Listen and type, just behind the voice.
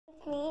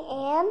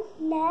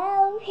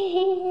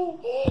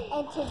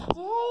And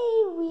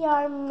today we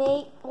are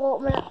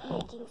we're not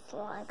making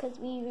slime because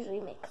we usually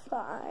make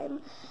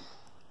slime.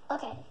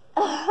 Okay.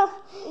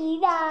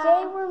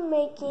 Today we're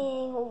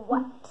making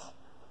what?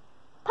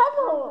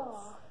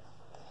 Puzzles.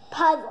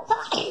 Puzzles.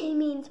 She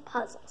means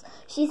puzzles.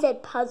 She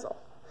said puzzle,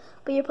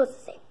 but you're supposed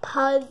to say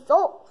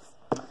puzzles.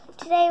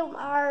 Today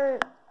our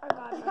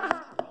godmother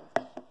is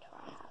coming to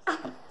our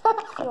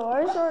house.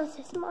 Yours or is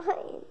this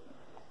mine?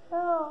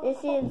 Oh.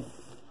 This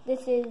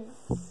is.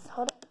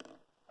 Hold on.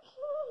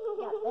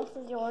 Yeah, this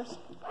is yours.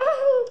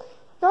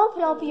 No,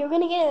 Penelope, you're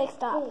gonna get it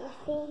mixed up.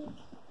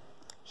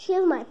 She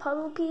has my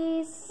puzzle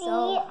piece,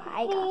 so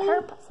I got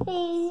her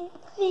puzzle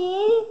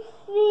piece.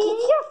 Get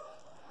your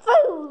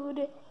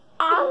food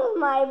out of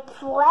my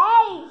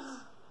place!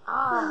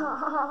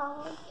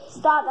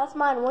 Stop, that's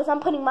mine. Once I'm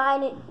putting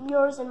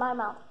yours in my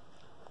mouth.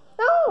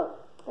 No!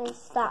 Then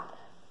stop.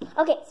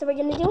 Okay, so we're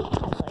gonna do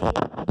puzzle.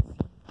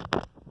 I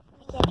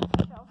can't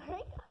show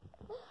very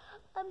good.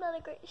 I'm not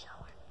a great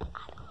shower.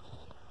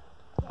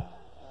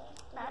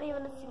 Not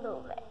even a single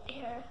bit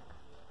here.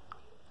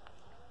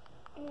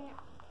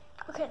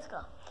 Okay, let's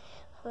go.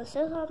 This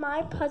is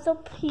my puzzle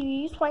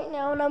piece right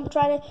now, and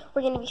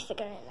we're gonna be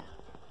figuring it out.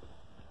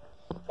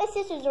 My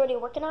sister's already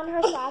working on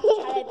her, so I have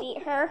to try to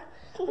beat her.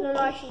 I don't know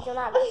why she's doing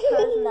that. That's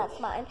hers and that's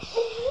mine.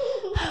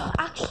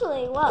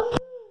 Actually, well,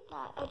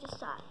 I just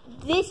thought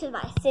this is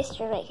my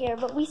sister right here,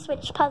 but we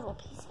switched puzzle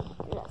pieces,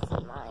 and that's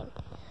mine.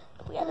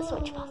 We gotta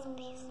switch puzzle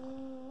pieces.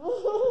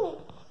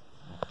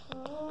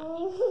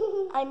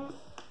 I'm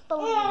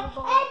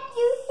believable. Do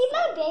you see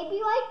my baby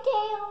white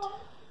tail?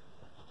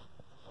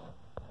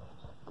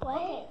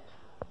 What?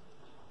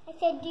 I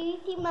said, do you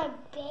see my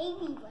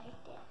baby white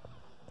tail?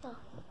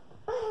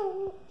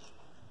 No.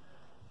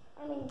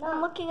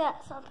 I'm looking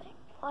at something.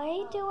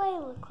 Why do I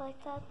look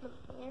like that in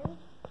the mirror?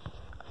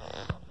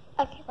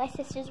 Okay, my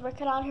sister's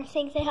working on her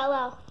thing. Say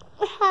hello.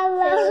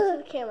 Hello. Say hello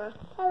to the camera.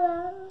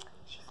 Hello.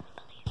 She's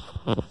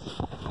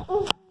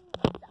unbelievable.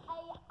 I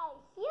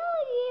hear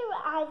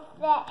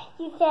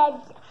you. You said,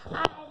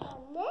 I'm a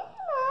mama.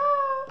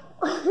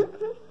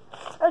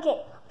 Okay,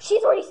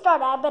 she's already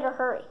started. I better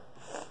hurry.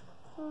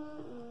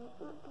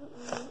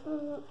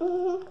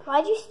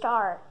 Why'd you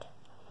start?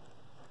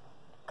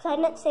 Because I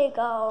didn't say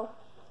go.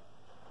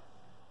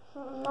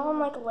 Now I'm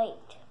like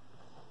late.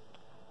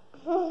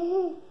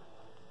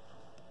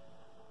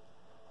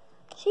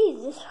 Jeez,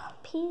 this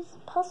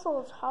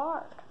puzzle is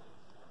hard.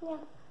 Yeah.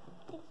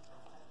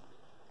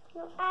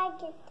 No, I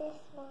get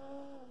this one.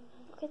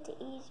 Look at the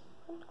easy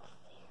one.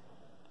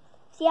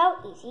 See how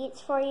easy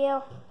it's for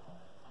you?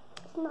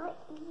 It's not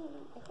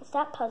easy. Is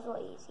that puzzle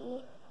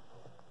easy?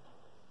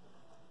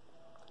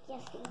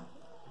 Yes, it is.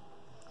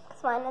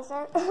 Because mine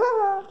isn't.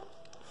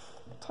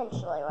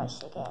 Potentially what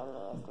she gave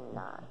me is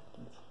not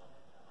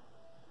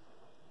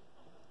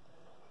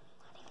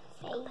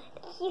easy.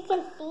 You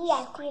can see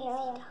us, you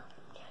know.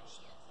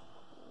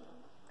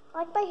 I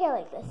like my hair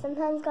like this.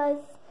 Sometimes,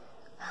 guys,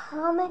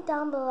 comment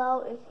down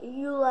below if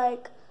you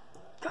like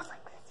girls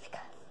like this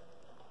because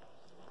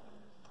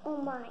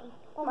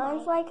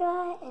mine's like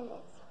that and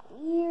it's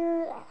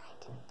weird and I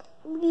don't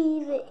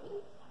believe it.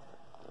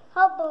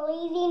 Her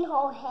believing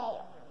her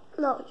hair.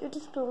 No, you're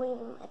just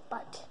believing my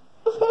butt.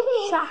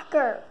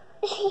 Shocker.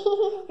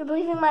 You're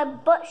believing my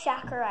butt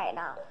shocker right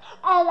now.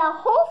 And the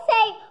whole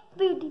say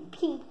booty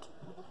Pete.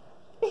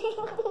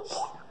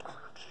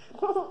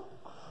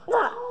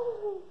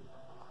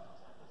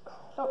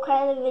 Don't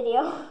cry in the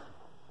video.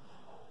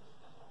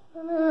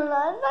 Sorry.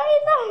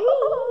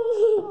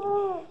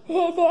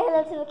 Say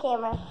hello to the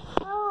camera.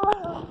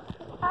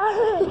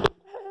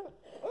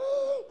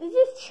 This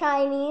is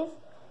Chinese,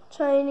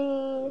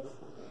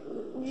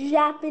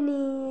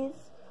 Japanese,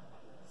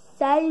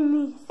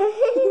 Siamese.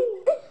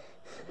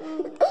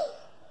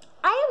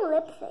 I have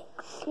lipstick.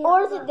 Or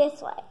is it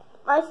this way?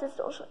 My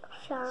sister will show you.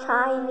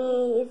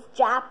 Chinese,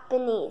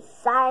 Japanese,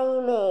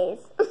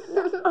 Siamese. Is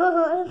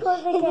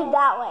it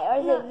that way? Or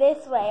is it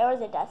this way? Or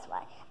is it this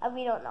way?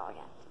 We don't know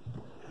yet.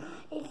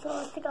 It's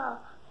supposed to go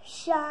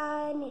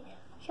shiny,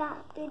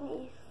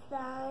 Japanese,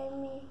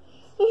 Siamese.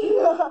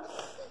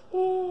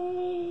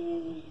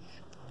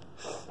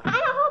 I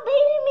don't know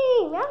being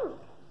mean. No.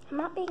 I'm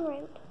not being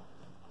rude.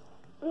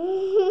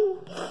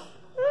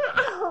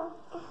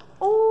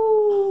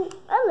 Oh,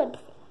 a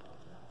lipstick.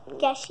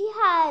 Yeah, she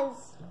has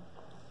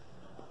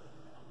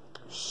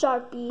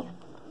Sharpie.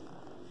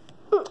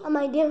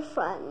 My dear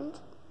friend.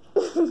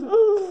 Get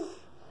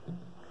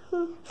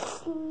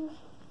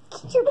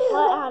your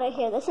butt out of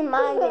here. This is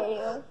my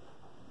video.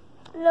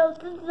 No,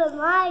 this is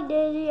my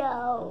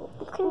video.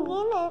 You can be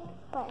in it,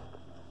 but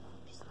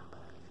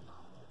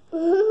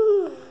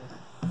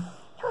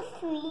You're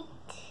sweet.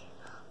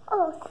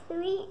 Oh,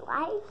 sweet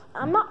wife.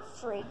 I'm not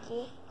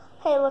freaky.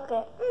 Hey, look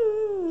it.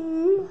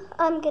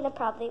 I'm gonna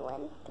probably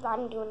win because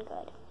I'm doing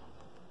good.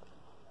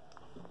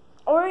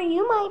 Or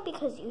you might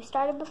because you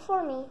started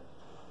before me.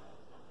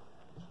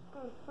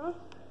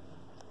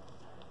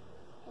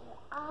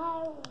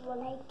 I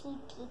like to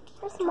keep.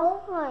 Where's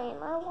mine?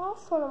 I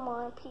lost one of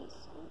my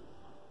pieces.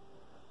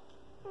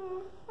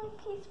 My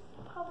piece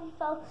probably puppy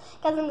fell.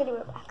 Guys, I'm gonna be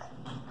back.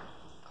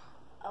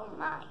 Oh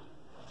my.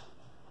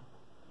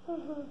 My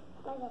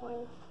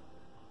dog.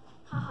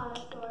 Haha,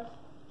 that's yours.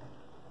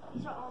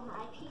 These are all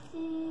my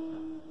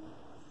pieces.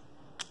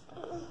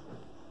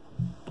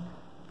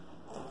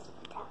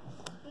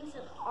 This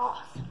is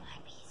awesome, my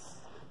piece.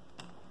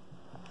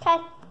 Okay.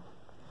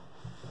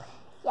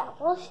 Yeah,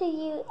 we'll show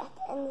you at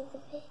the end of the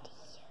video.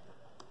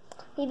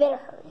 We better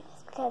hurry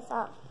this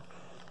because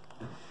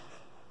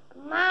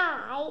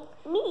My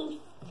niece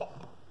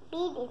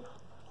beating.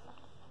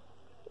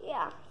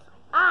 yeah.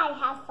 I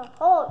have to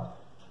hold.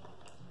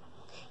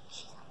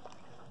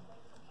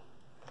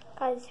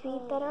 Guys, we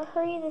better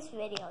hurry this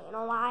video. You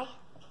know why?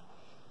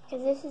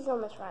 Because this is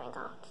almost running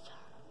out.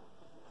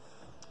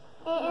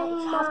 And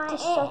we have to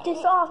shut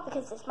this off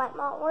because this might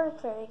not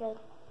work very good.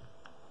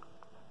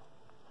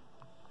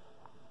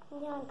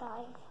 Yeah,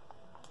 guys.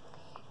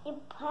 You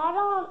put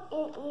on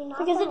it,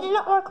 Because it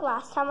didn't work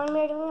last time when we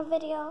were doing a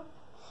video.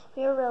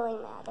 We were really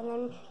mad, and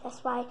then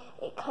that's why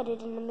it cut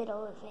it in the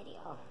middle of the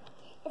video.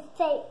 It's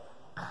a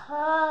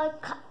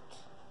cut.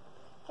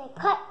 Say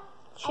cut.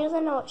 She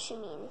doesn't know what she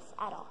means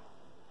at all.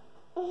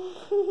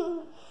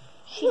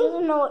 She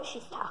doesn't know what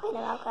she's talking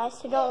about, guys,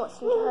 so don't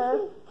listen to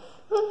her.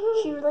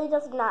 She really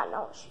does not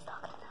know what she's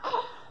talking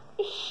about.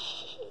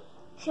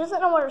 She doesn't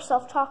know what her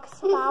self-talk is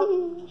about,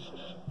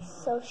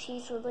 so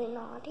she's really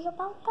naughty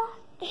about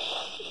that.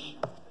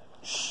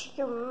 Shh,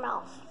 your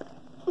mouth.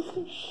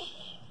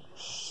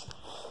 Shh.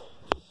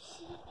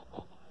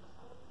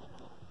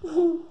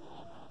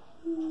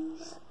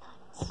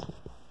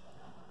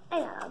 I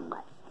got a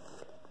butt.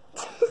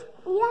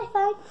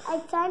 Yeah,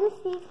 I'm trying to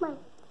see if my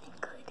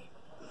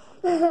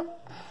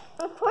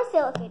Of course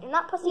they look good. You're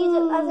not supposed to use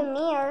it as a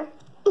mirror.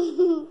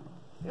 You're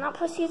not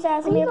supposed to use it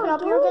as a mirror.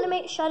 But you're going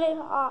to shut it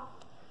off.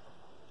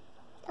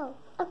 Oh,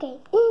 okay.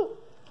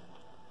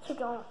 So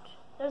don't.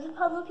 There's a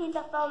puzzle piece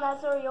that fell, and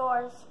that's all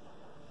yours.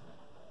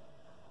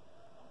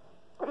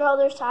 On the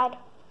other side.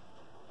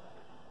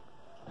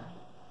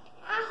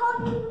 I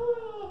hope you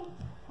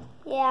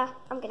win. Yeah,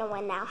 I'm going to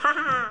win now. Ha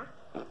ha.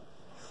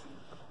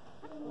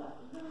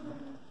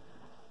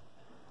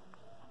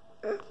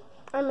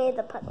 I made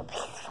the puzzle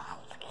piece fall.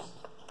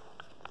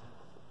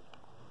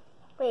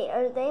 Wait,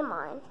 are they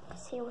mine?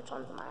 Let's see which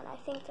one's mine. I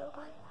think they're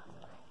mine.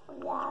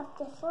 Yeah,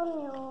 this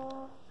one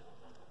yours.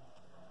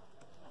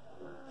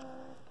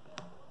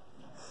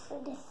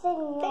 This thing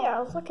yours. There,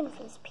 I was looking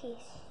for this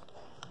piece.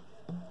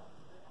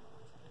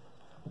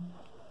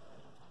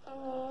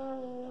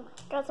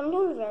 Guys, I'm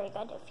doing very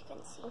good if you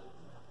can see.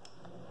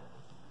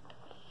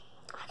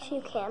 Actually,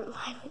 you can.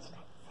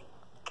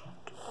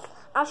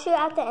 I'll show you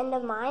at the end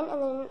of mine,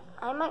 and then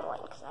I might win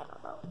because I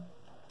don't know.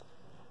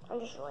 I'm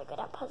just really good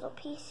at puzzle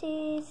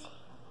pieces.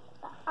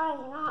 But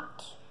I'm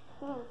not.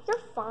 You're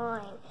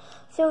fine.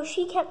 So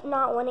she kept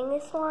not winning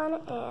this one,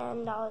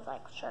 and I was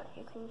like, sure,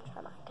 you can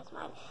try mine because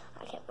mine,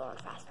 I kept going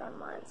faster on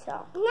mine. So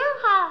Now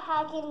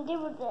how I can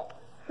do with it.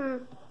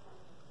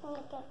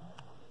 Okay.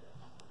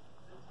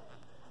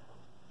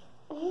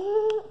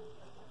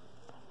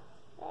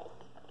 Like,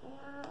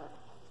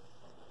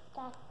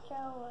 that's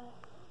over.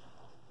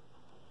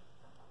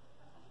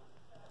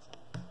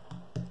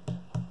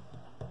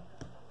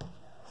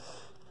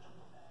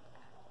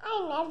 I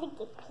never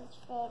get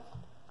pieces.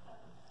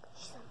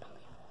 She's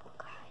unbelievable,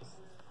 guys.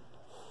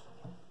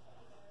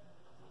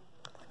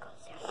 Let's go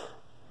there.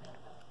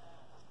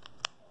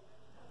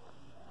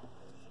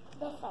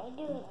 Yes, I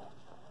do it.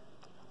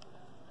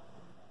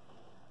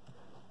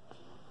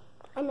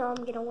 I know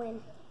I'm gonna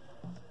win.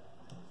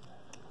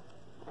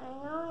 I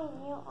know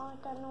you are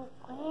gonna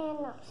win.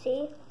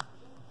 See?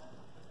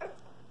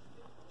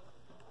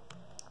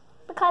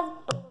 Because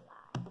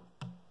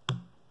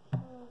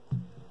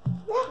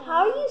how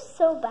are you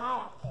so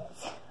bad at this?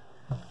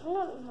 I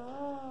don't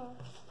know.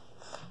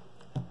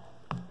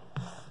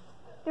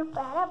 You're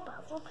bad at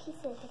puzzle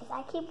pieces because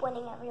I keep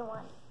winning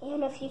everyone,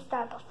 even if you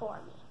start before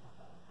me.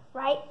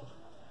 Right?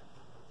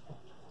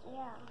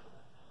 Yeah.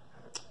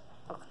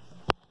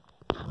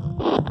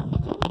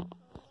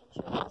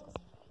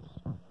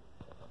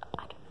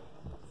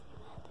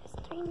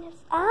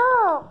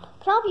 Ow!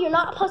 Penelope, you're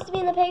not supposed to be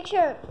in the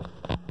picture.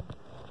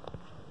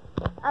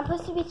 I'm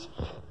supposed to be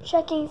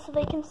checking so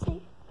they can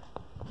see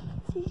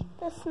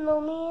the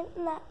snowman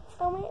and that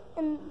snowman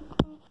and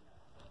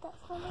that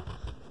snowman.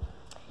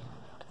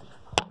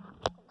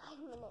 9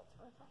 minutes.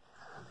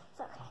 It's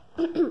okay.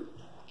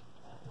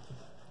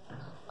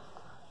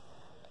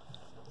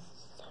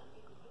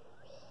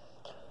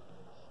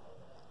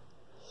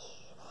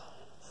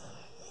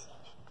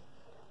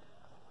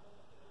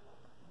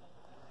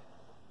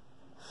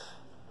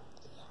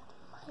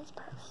 Mine's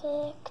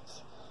perfect.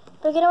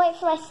 We're gonna wait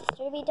for my sister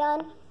to be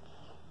done.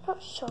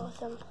 Don't show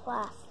them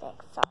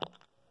plastic. Sorry.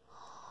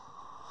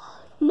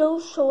 No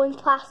showing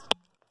plastic.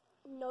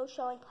 No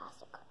showing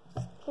plastic.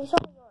 Can you show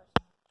me yours?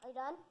 Are you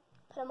done?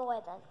 Put them away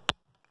then.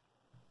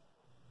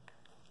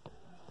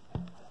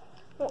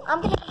 Well,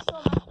 I'm gonna be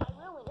showing my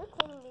room when you're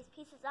cleaning these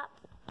pieces up.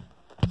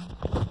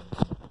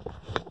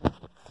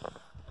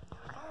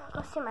 Okay, I'll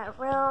go see my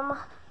room.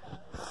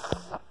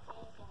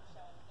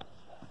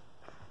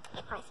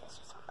 My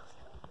sister's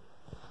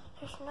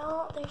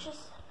on there's just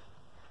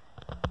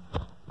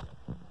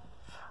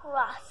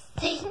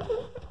frosting.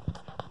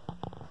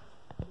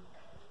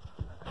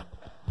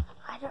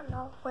 I don't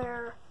know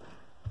where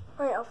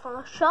Elf on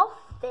the Shelf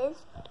is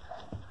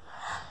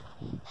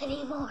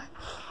anymore.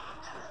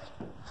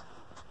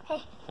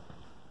 Hey.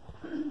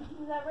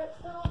 Is Everett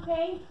still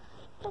okay?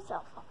 There's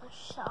Elf on the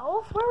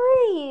Shelf. Where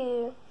are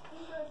you?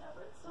 Is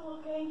Everett still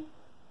okay?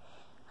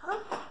 Huh?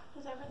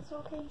 Is Everett still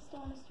okay? He's still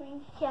on the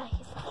swing? Yeah,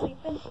 he's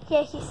sleeping.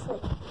 Yeah, he's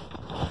sleeping.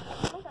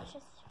 Oh my gosh,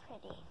 it's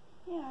pretty.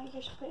 Yeah, you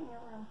guys should put it in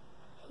your room.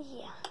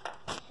 Yeah.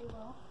 You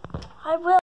will. I will.